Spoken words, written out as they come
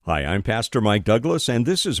Hi, I'm Pastor Mike Douglas, and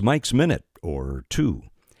this is Mike's Minute, or Two.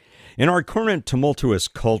 In our current tumultuous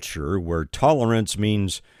culture, where tolerance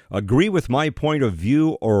means agree with my point of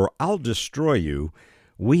view or I'll destroy you,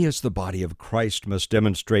 we as the body of Christ must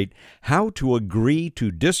demonstrate how to agree to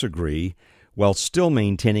disagree while still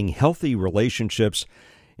maintaining healthy relationships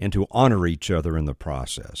and to honor each other in the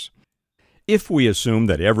process. If we assume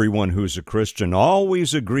that everyone who's a Christian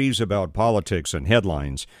always agrees about politics and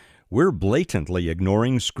headlines, we're blatantly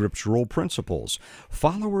ignoring scriptural principles.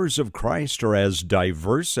 Followers of Christ are as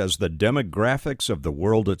diverse as the demographics of the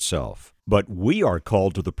world itself. But we are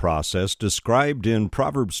called to the process described in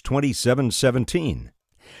Proverbs 27:17.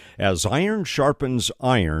 As iron sharpens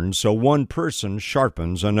iron, so one person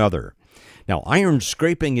sharpens another. Now, iron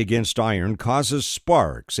scraping against iron causes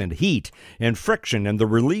sparks and heat and friction and the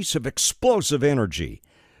release of explosive energy.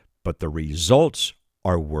 But the results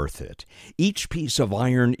are worth it. Each piece of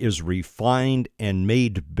iron is refined and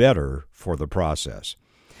made better for the process.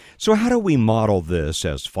 So how do we model this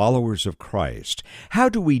as followers of Christ? How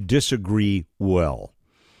do we disagree well?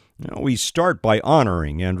 We start by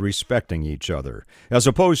honoring and respecting each other, as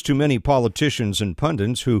opposed to many politicians and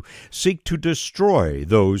pundits who seek to destroy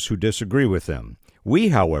those who disagree with them. We,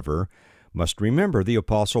 however, must remember the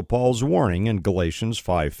Apostle Paul's warning in Galatians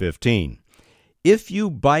 5:15. If you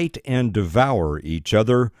bite and devour each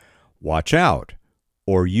other, watch out,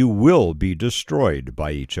 or you will be destroyed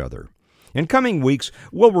by each other. In coming weeks,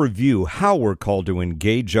 we'll review how we're called to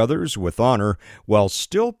engage others with honor while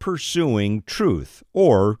still pursuing truth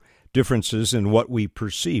or differences in what we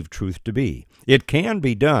perceive truth to be. It can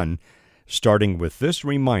be done, starting with this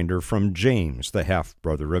reminder from James, the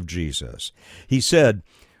half-brother of Jesus. He said,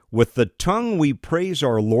 "With the tongue we praise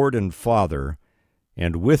our Lord and Father,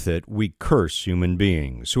 and with it we curse human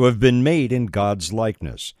beings who have been made in God's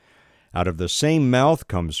likeness. Out of the same mouth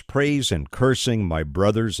comes praise and cursing, my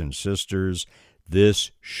brothers and sisters.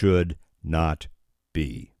 This should not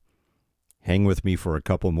be." Hang with me for a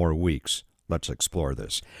couple more weeks. Let's explore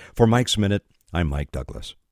this. For Mike's Minute, I'm Mike Douglas.